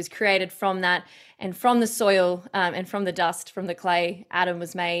 and he was created from that, and from the soil, and from the dust, from the clay, Adam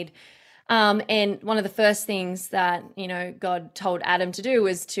was made. And one of the first things that, God told Adam to do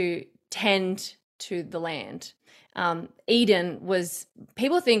was to tend to the land.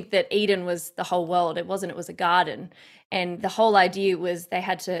 People think that Eden was the whole world. It wasn't, it was a garden. And the whole idea was they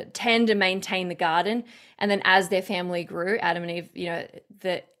had to tend and maintain the garden. And then as their family grew, Adam and Eve,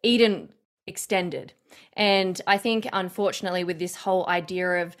 the Eden extended. And I think, unfortunately, with this whole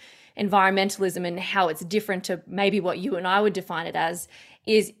idea of environmentalism and how it's different to maybe what you and I would define it as,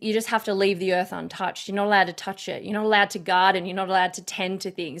 is you just have to leave the earth untouched. You're not allowed to touch it. You're not allowed to garden. You're not allowed to tend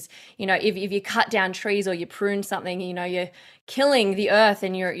to things. If you cut down trees or you prune something, you're killing the earth,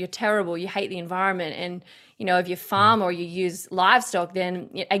 and you're terrible. You hate the environment. And, if you farm or you use livestock, then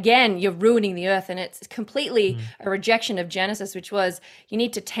again, you're ruining the earth. And it's completely a rejection of Genesis, which was you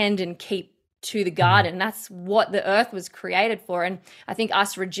need to tend and keep to the garden. That's what the earth was created for. And I think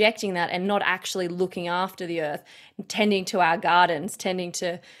us rejecting that and not actually looking after the earth, tending to our gardens, tending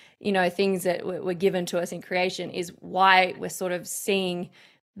to, things that were given to us in creation, is why we're sort of seeing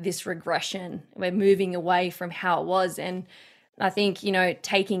this regression. We're moving away from how it was. And I think,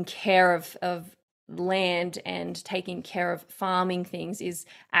 taking care of land and taking care of farming things is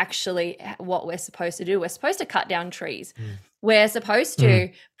actually what we're supposed to do. We're supposed to cut down trees. We're supposed to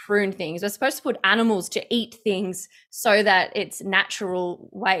prune things. We're supposed to put animals to eat things so that it's natural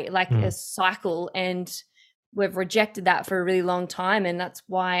way, like a cycle. And we've rejected that for a really long time. And that's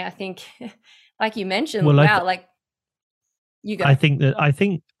why I think, like you mentioned, like you go. I think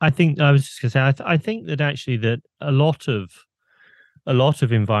I was just going to say, I think that actually that a lot of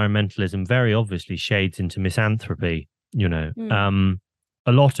environmentalism very obviously shades into misanthropy.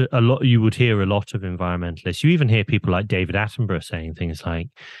 A lot you would hear a lot of environmentalists. You even hear people like David Attenborough saying things like,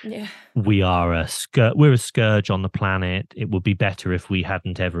 we're a scourge on the planet. It would be better if we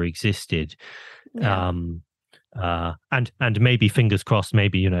hadn't ever existed. And maybe, fingers crossed,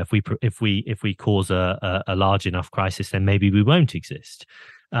 maybe, if we cause a large enough crisis, then maybe we won't exist.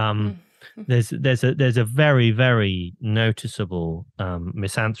 There's a very, very noticeable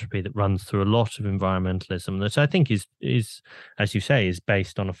misanthropy that runs through a lot of environmentalism that I think is, as you say, is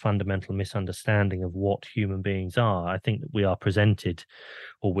based on a fundamental misunderstanding of what human beings are. I think that we are presented,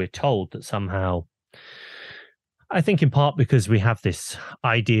 or we're told that somehow, I think in part because we have this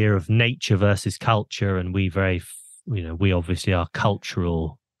idea of nature versus culture, and we obviously are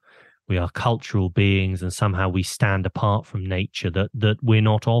cultural. We are cultural beings, and somehow we stand apart from nature, that we're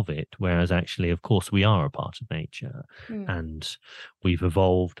not of it. Whereas actually, of course, we are a part of nature, and we've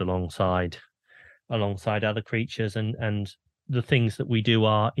evolved alongside other creatures, and the things that we do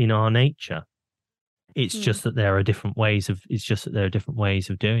are in our nature. It's just that there are different ways of. It's just that there are different ways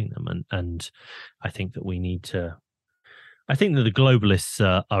of doing them, and I think that we need to. I think that the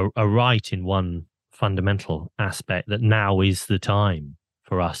globalists are right in one fundamental aspect, that now is the time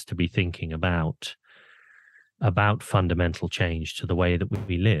for us to be thinking about fundamental change to the way that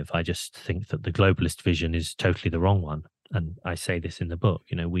we live. I just think that the globalist vision is totally the wrong one, and I say this in the book.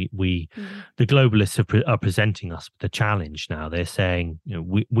 The globalists are presenting us with a challenge now. They're saying,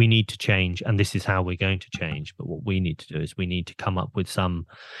 we need to change, and this is how we're going to change. But what we need to do is we need to come up with some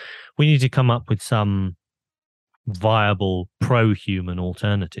viable pro-human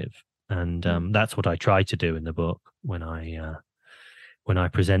alternative, and that's what I try to do in the book when I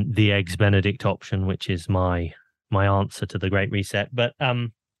present the Eggs Benedict option, which is my answer to the Great Reset. But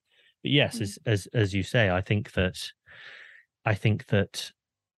yes, as you say, I think that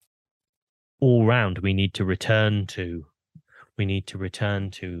all round we need to return to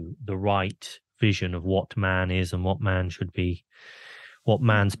the right vision of what man is and what man should be, what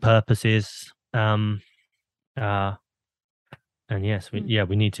man's purpose is. And yes, we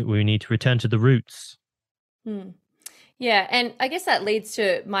need to return to the roots. Yeah, and I guess that leads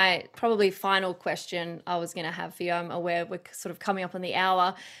to my probably final question I was going to have for you. I'm aware we're sort of coming up on the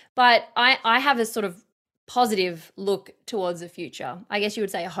hour, but I have a sort of positive look towards the future. I guess you would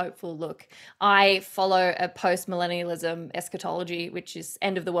say a hopeful look. I follow a post-millennialism eschatology, which is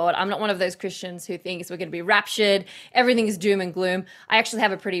end of the world. I'm not one of those Christians who thinks we're going to be raptured, everything is doom and gloom. I actually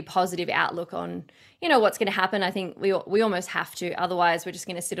have a pretty positive outlook on, what's going to happen. I think we almost have to. Otherwise, we're just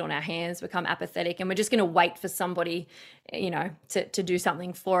going to sit on our hands, become apathetic, and we're just going to wait for somebody, to do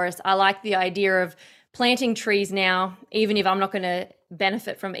something for us. I like the idea of planting trees now, even if I'm not going to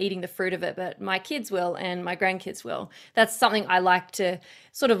benefit from eating the fruit of it, but my kids will and my grandkids will. That's something I like to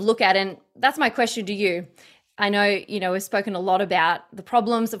sort of look at. And that's my question to you. I know, we've spoken a lot about the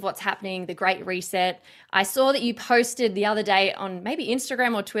problems of what's happening, the Great Reset. I saw that you posted the other day on maybe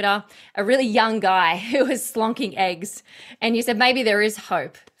Instagram or Twitter, a really young guy who was slonking eggs. And you said maybe there is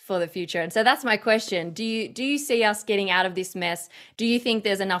hope for the future. And so that's my question. Do you see us getting out of this mess? Do you think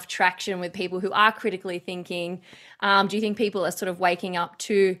there's enough traction with people who are critically thinking? Do you think people are sort of waking up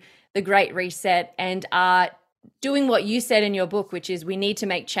to the Great Reset and are doing what you said in your book, which is we need to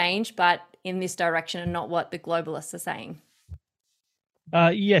make change, but in this direction and not what the globalists are saying?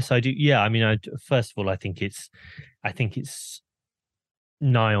 Yes, I do. Yeah, I mean, first of all, I think it's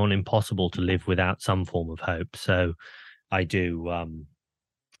nigh on impossible to live without some form of hope. So I do.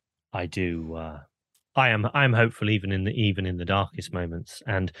 I am hopeful even in the darkest moments.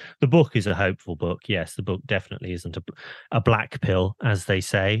 And the book is a hopeful book. Yes, the book definitely isn't a black pill, as they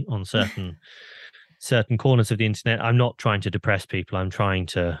say on certain corners of the internet. I'm not trying to depress people. I'm trying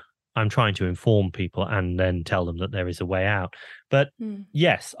to inform people and then tell them that there is a way out. But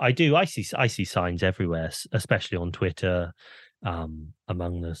yes, I do. I see signs everywhere, especially on Twitter,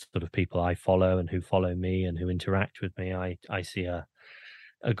 among the sort of people I follow and who follow me and who interact with me. I see a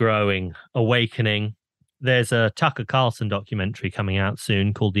growing awakening. There's a Tucker Carlson documentary coming out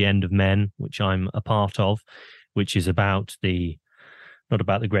soon called The End of Men, which I'm a part of, which is about not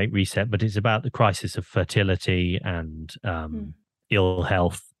about the Great Reset, but it's about the crisis of fertility and ill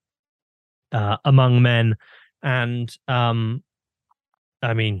health among men. And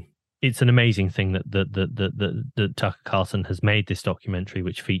I mean, it's an amazing thing that Tucker Carlson has made this documentary,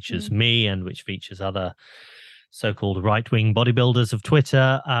 which features me and which features other so-called right-wing bodybuilders of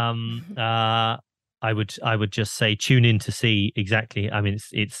Twitter. I would just say tune in to see exactly. I mean,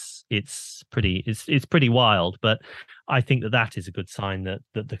 it's pretty wild, but I think that is a good sign that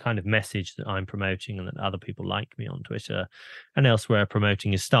the kind of message that I'm promoting and that other people like me on Twitter and elsewhere are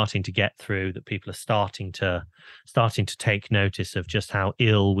promoting is starting to get through. That people are starting to take notice of just how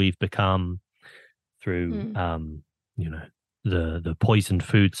ill we've become through, the poisoned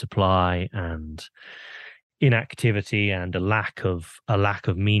food supply and inactivity and a lack of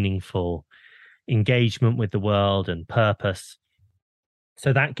meaningful engagement with the world and purpose.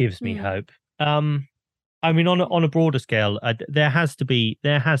 So that gives me hope. I mean, on a broader scale, there has to be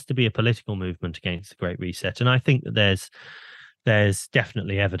a political movement against the Great Reset, and I think that there's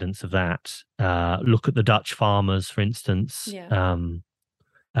definitely evidence of that. Look at the Dutch farmers, for instance.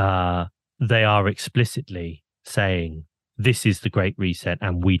 They are explicitly saying this is the Great Reset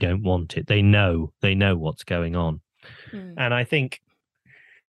and we don't want it. They know what's going on. And I think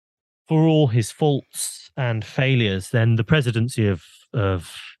for all his faults and failures, then the presidency of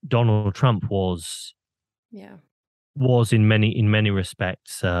Donald Trump was in many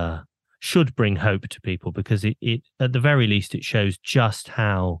respects should bring hope to people, because it at the very least it shows just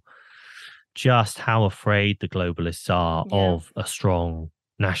how afraid the globalists are of a strong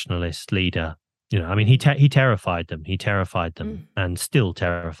nationalist leader. I mean, he terrified them. He terrified them and still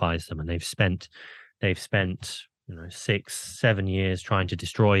terrifies them. And they've spent 6-7 years trying to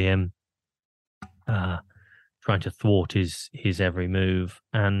destroy him, trying to thwart his every move.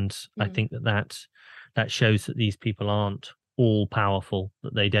 And I think that shows that these people aren't all powerful.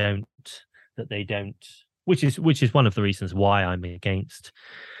 That they don't. Which is one of the reasons why I'm against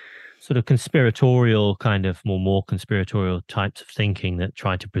sort of conspiratorial, kind of more conspiratorial types of thinking that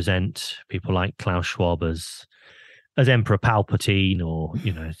try to present people like Klaus Schwab as Emperor Palpatine or,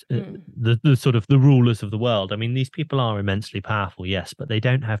 the sort of the rulers of the world. I mean, these people are immensely powerful, yes, but they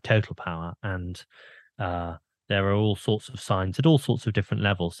don't have total power. And there are all sorts of signs at all sorts of different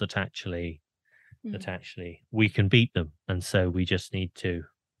levels that actually we can beat them. And so we just need to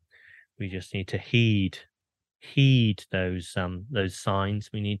heed those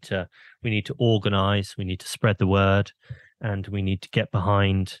signs. We need to organize, we need to spread the word, and we need to get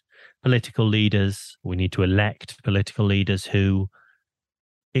behind political leaders. We need to elect political leaders who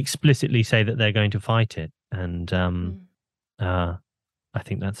explicitly say that they're going to fight it. And I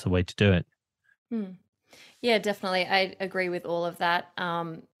think that's the way to do it. Yeah, definitely. I agree with all of that.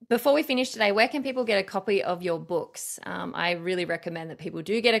 Before we finish today, where can people get a copy of your books? I really recommend that people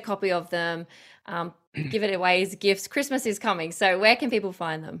do get a copy of them. Give it away as gifts. Christmas is coming. So where can people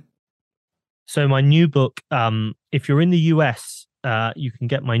find them? So my new book, if you're in the US, you can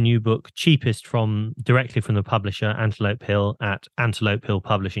get my new book cheapest directly from the publisher, Antelope Hill, at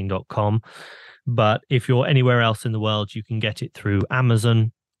antelopehillpublishing.com. But if you're anywhere else in the world, you can get it through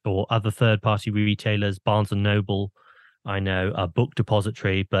Amazon or other third-party retailers, Barnes and Noble, I know, a Book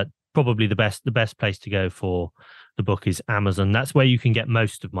Depository, but probably the best place to go for the book is Amazon. That's where you can get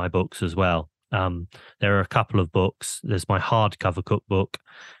most of my books as well. There are a couple of books. There's my hardcover cookbook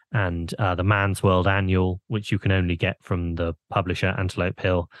and the Man's World Annual, which you can only get from the publisher Antelope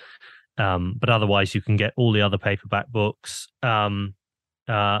Hill. But otherwise, you can get all the other paperback books via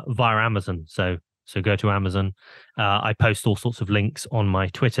Amazon. So go to Amazon. I post all sorts of links on my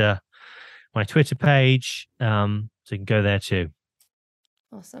Twitter page. So you can go there too.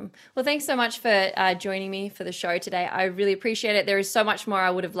 Awesome. Well, thanks so much for joining me for the show today. I really appreciate it. There is so much more I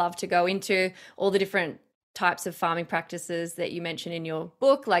would have loved to go into, all the different types of farming practices that you mentioned in your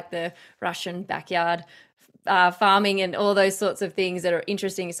book, like the Russian backyard farming and all those sorts of things that are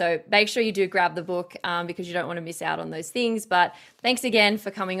interesting. So make sure you do grab the book because you don't want to miss out on those things. But thanks again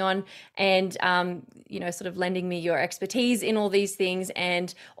for coming on and, sort of lending me your expertise in all these things.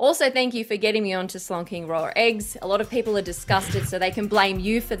 And also thank you for getting me on to slonking raw eggs. A lot of people are disgusted, so they can blame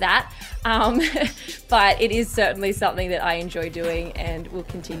you for that. But it is certainly something that I enjoy doing and will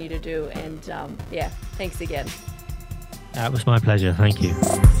continue to do. And thanks again. That was my pleasure. Thank you.